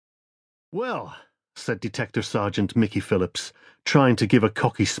"Well," said Detective Sergeant Mickey Phillips, trying to give a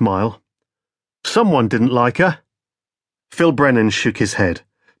cocky smile. "Someone didn't like her." Phil Brennan shook his head,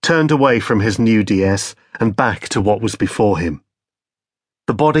 turned away from his new DS and back to what was before him.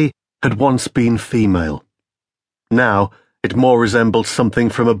 The body had once been female. Now it more resembled something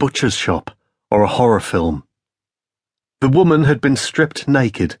from a butcher's shop or a horror film. The woman had been stripped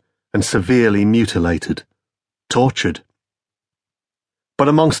naked and severely mutilated, tortured. But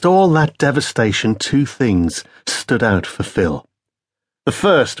amongst all that devastation, two things stood out for Phil. The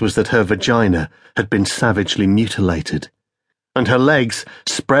first was that her vagina had been savagely mutilated, and her legs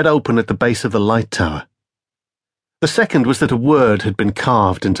spread open at the base of the light tower. The second was that a word had been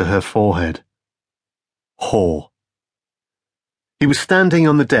carved into her forehead. Whore. He was standing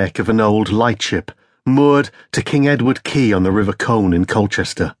on the deck of an old lightship, moored to King Edward Quay on the River Colne in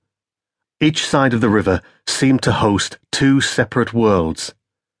Colchester. Each side of the river seemed to host two separate worlds.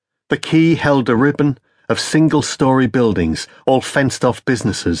 The quay held a ribbon of single-story buildings, all fenced-off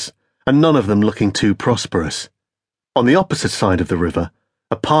businesses, and none of them looking too prosperous. On the opposite side of the river,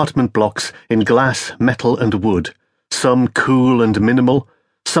 apartment blocks in glass, metal and wood, some cool and minimal,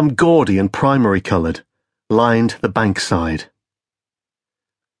 some gaudy and primary-coloured, lined the bankside.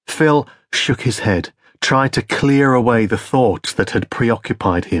 Phil shook his head, tried to clear away the thoughts that had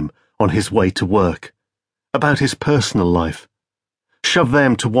preoccupied him on his way to work, about his personal life. Shove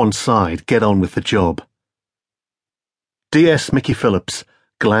them to one side, get on with the job. DS Mickey Phillips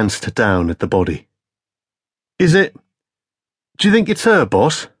glanced down at the body. Do you think it's her,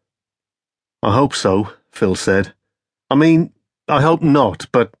 boss?" "I hope so," Phil said. I hope not,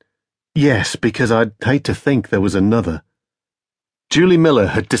 but yes, because I'd hate to think there was another." Julie Miller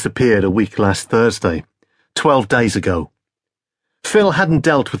had disappeared a week last Thursday, 12 days ago. Phil hadn't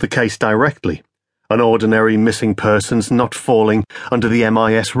dealt with the case directly, an ordinary missing persons not falling under the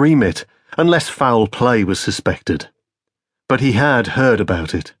MIS remit unless foul play was suspected. But he had heard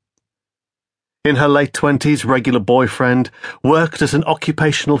about it. In her late 20s, regular boyfriend worked as an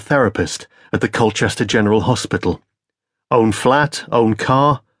occupational therapist at the Colchester General Hospital. Own flat, own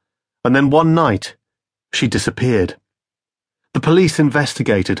car, and then one night, she disappeared. The police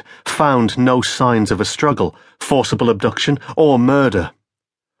investigated, found no signs of a struggle, forcible abduction, or murder.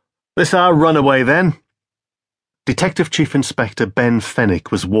 "This our runaway, then?" Detective Chief Inspector Ben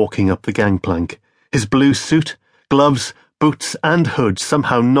Fennick was walking up the gangplank, his blue suit, gloves, boots and hood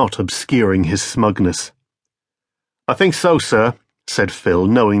somehow not obscuring his smugness. "I think so, sir," said Phil,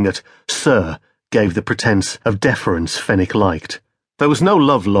 knowing that "sir" gave the pretense of deference Fennick liked. There was no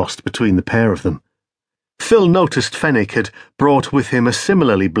love lost between the pair of them. Phil noticed Fennick had brought with him a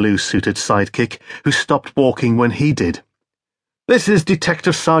similarly blue-suited sidekick who stopped walking when he did. "This is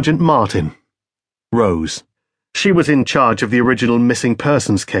Detective Sergeant Martin." Rose. She was in charge of the original missing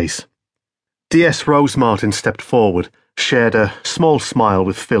persons case. DS Rose Martin stepped forward, shared a small smile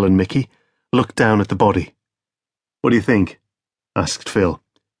with Phil and Mickey, looked down at the body. "What do you think?" asked Phil.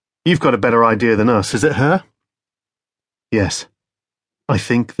 "You've got a better idea than us. Is it her?" "Yes. I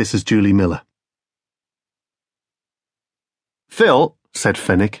think this is Julie Miller." "Phil," said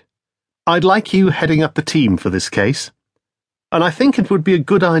Fennick, "I'd like you heading up the team for this case. And I think it would be a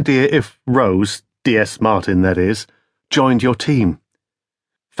good idea if Rose, DS Martin that is, joined your team."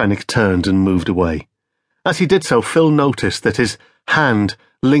 Fennick turned and moved away. As he did so, Phil noticed that his hand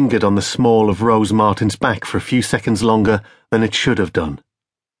lingered on the small of Rose Martin's back for a few seconds longer than it should have done.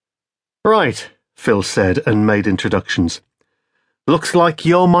 "Right," Phil said and made introductions. "Looks like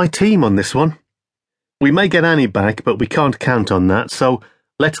you're my team on this one. We may get Annie back, but we can't count on that, so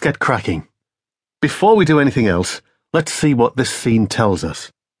let's get cracking. Before we do anything else, let's see what this scene tells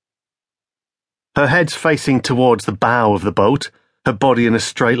us." Her head's facing towards the bow of the boat, her body in a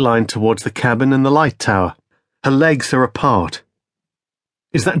straight line towards the cabin and the light tower. Her legs are apart.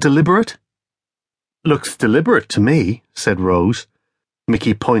 Is that deliberate? "Looks deliberate to me," said Rose.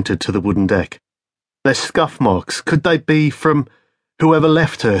 Mickey pointed to the wooden deck. "They're scuff marks. Could they be from whoever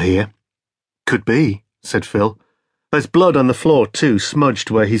left her here?" "Could be," said Phil. "There's blood on the floor, too, smudged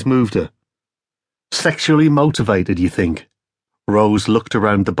where he's moved her." "Sexually motivated, you think?" Rose looked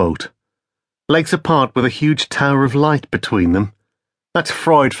around the boat. "Legs apart with a huge tower of light between them. That's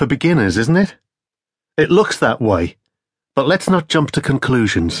Freud for beginners, isn't it?" "It looks that way, but let's not jump to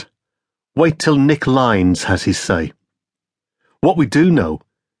conclusions. Wait till Nick Lines has his say. What we do know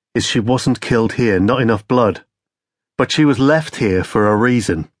is she wasn't killed here, not enough blood. But she was left here for a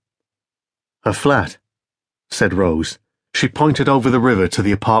reason." "Her flat," said Rose. She pointed over the river to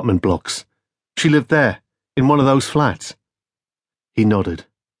the apartment blocks. "She lived there, in one of those flats." He nodded.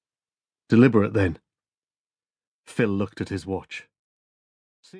 "Deliberate, then." Phil looked at his watch.